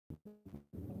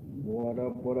What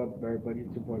up, everybody?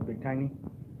 It's your boy Big Tiny.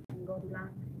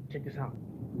 Goldilocks. Check this out.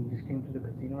 We just came to the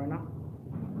casino right now.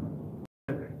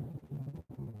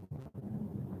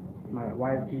 My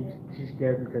wife she's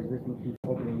scared because this thing keeps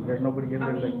opening. There's nobody in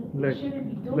there.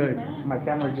 Look, my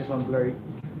camera just went blurry.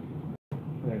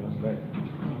 There it goes, look.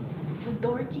 The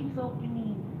door keeps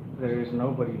opening. There is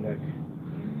nobody, look.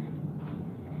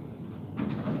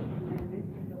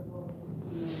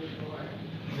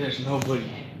 There's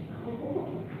nobody.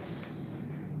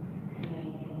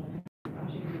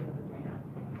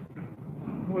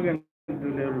 We're gonna do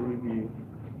a little review.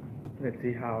 Let's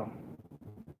see how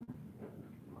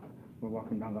we're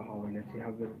walking down the hallway. Let's see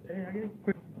how good. Hey, I get it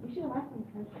quick. We should have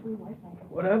free Wi-Fi.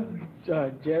 What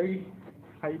up, Jerry?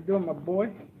 How you doing, my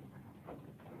boy?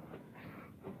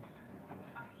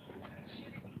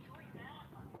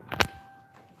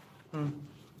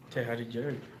 Say hi to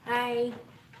Jerry. Hi.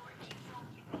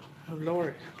 Oh,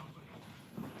 Lord.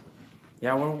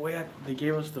 Yeah, we're way at. They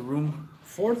gave us the room,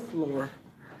 4th floor,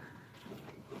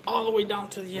 all the way down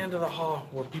to the end of the hall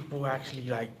where people actually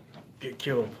like get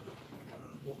killed.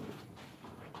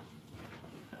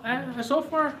 So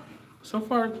far,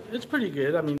 it's pretty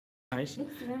good. I mean, nice.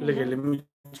 Look at, let me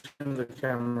turn the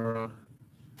camera on.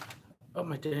 Oh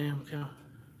my damn camera.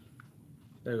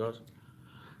 There it goes.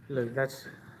 Look, that's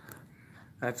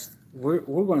we're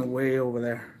going way over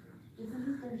there.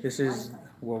 This is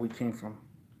where we came from.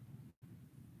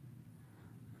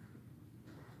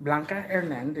 Blanca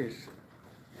Hernandez.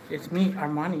 It's me,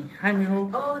 Armani. Hi,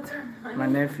 mijo. Oh, it's Armani. My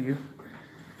nephew.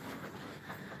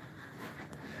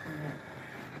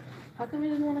 How come you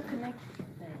didn't want to connect?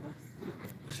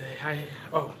 Say hi.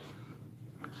 Oh.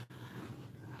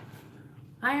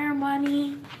 Hi,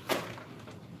 Armani.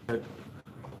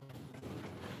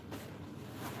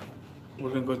 We're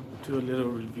gonna go do a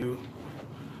little review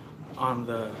on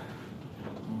the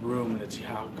room. Let's see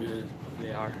how good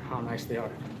they are, how nice they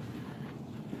are.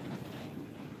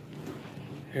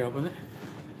 Here, open it.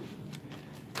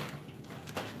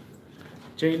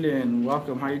 Jalen,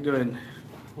 welcome. How you doing?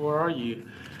 Where are you?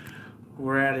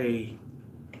 We're at a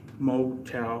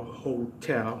motel,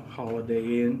 hotel,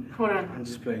 Holiday Inn. Hold on. I'm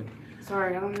just playing.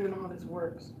 Sorry, I don't even know how this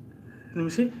works. Let me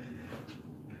see.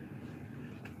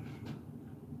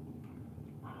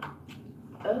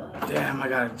 Damn, I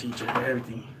gotta teach her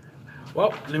everything.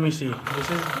 Well, let me see.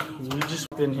 We just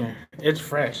went in here. It's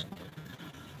fresh.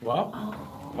 Wow.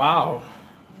 Oh. Wow.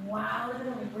 Wow, look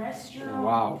at the restaurant.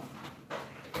 Wow.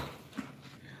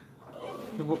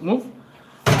 Move.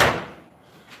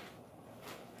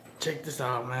 Check this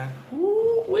out, man.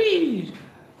 Woo-wee.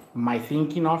 My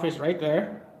thinking office right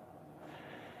there.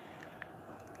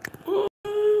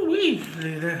 Ooh-wee. Look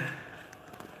at that.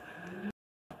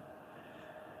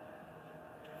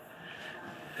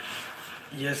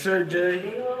 Yes, sir,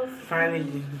 Jay.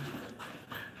 Finally,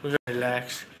 we're gonna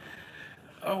relax.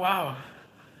 Oh, wow.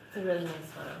 It's a really nice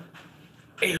photo.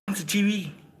 Hey, what's a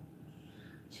TV?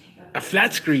 A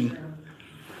flat screen.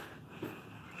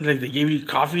 Like they gave you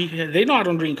coffee. They know I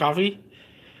don't drink coffee.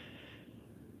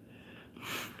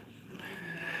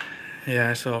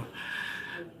 Yeah, so.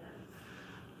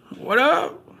 What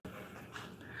up?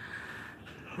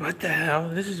 What the hell?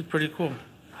 This is pretty cool.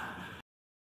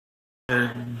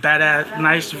 A badass,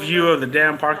 nice view of the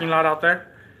damn parking lot out there.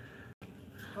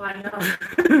 Oh, I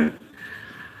know.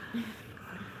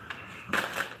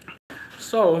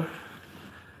 So,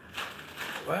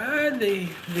 what they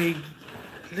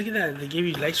look at that. They gave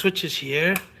you light switches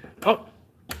here. Oh,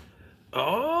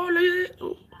 look at it.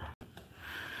 Oh.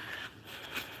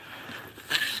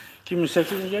 Give me a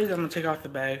second, you guys. I'm gonna take off the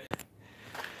bag.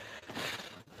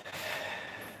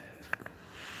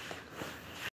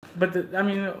 But I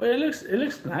mean, it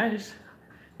looks nice.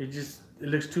 It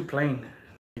looks too plain.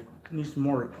 It needs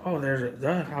more. Oh,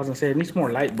 I was gonna say it needs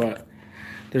more light, but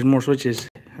there's more switches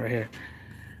right here.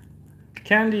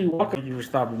 Candy, welcome. You were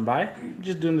stopping by.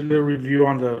 Just doing a little review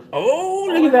on the. Oh,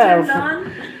 look at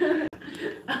that.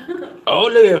 Oh,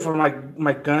 look at it for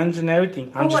my guns and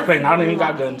everything. I'm just playing. I don't even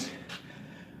got guns.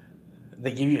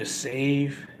 They give you a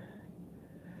save.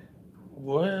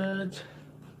 What?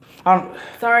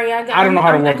 Sorry, I don't know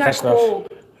how to work that stuff. Cold.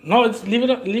 No, leave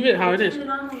it how it is.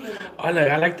 Oh, look,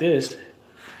 I like this.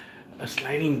 A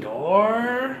sliding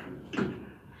door.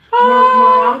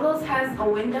 Morongo's has a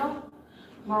window.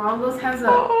 Morongo's has a.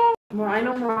 I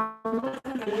know Morongo's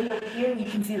has a window here. You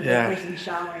can see the person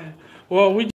showering.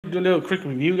 Well, we do a little quick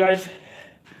review, guys.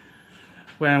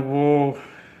 When we'll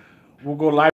go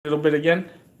live a little bit again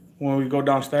when we go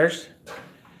downstairs.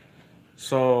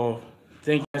 So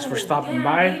thank you guys for stopping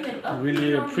by.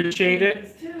 Really appreciate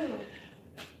it.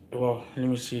 Well, let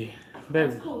me see.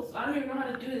 babe. That's cool. So I don't even know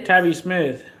how to do this. Tabby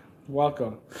Smith,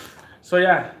 welcome. So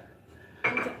yeah,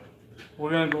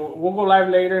 we'll go live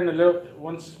later in a little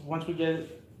once we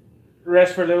get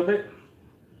rest for a little bit.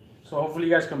 So hopefully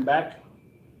you guys come back.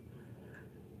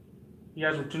 You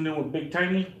guys were tuned in with Big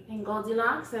Tiny and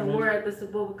Goldilocks, and we're at the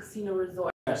Soboba Casino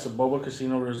Resort. Yeah, Soboba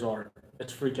Casino Resort.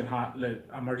 It's freaking hot. Look,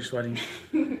 I'm already sweating.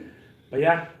 But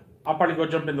yeah, I'll probably go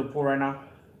jump in the pool right now.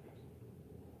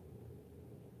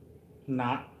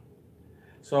 Not.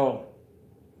 So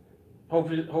hope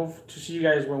to see you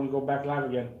guys when we go back live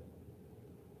again.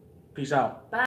 Peace out. Bye.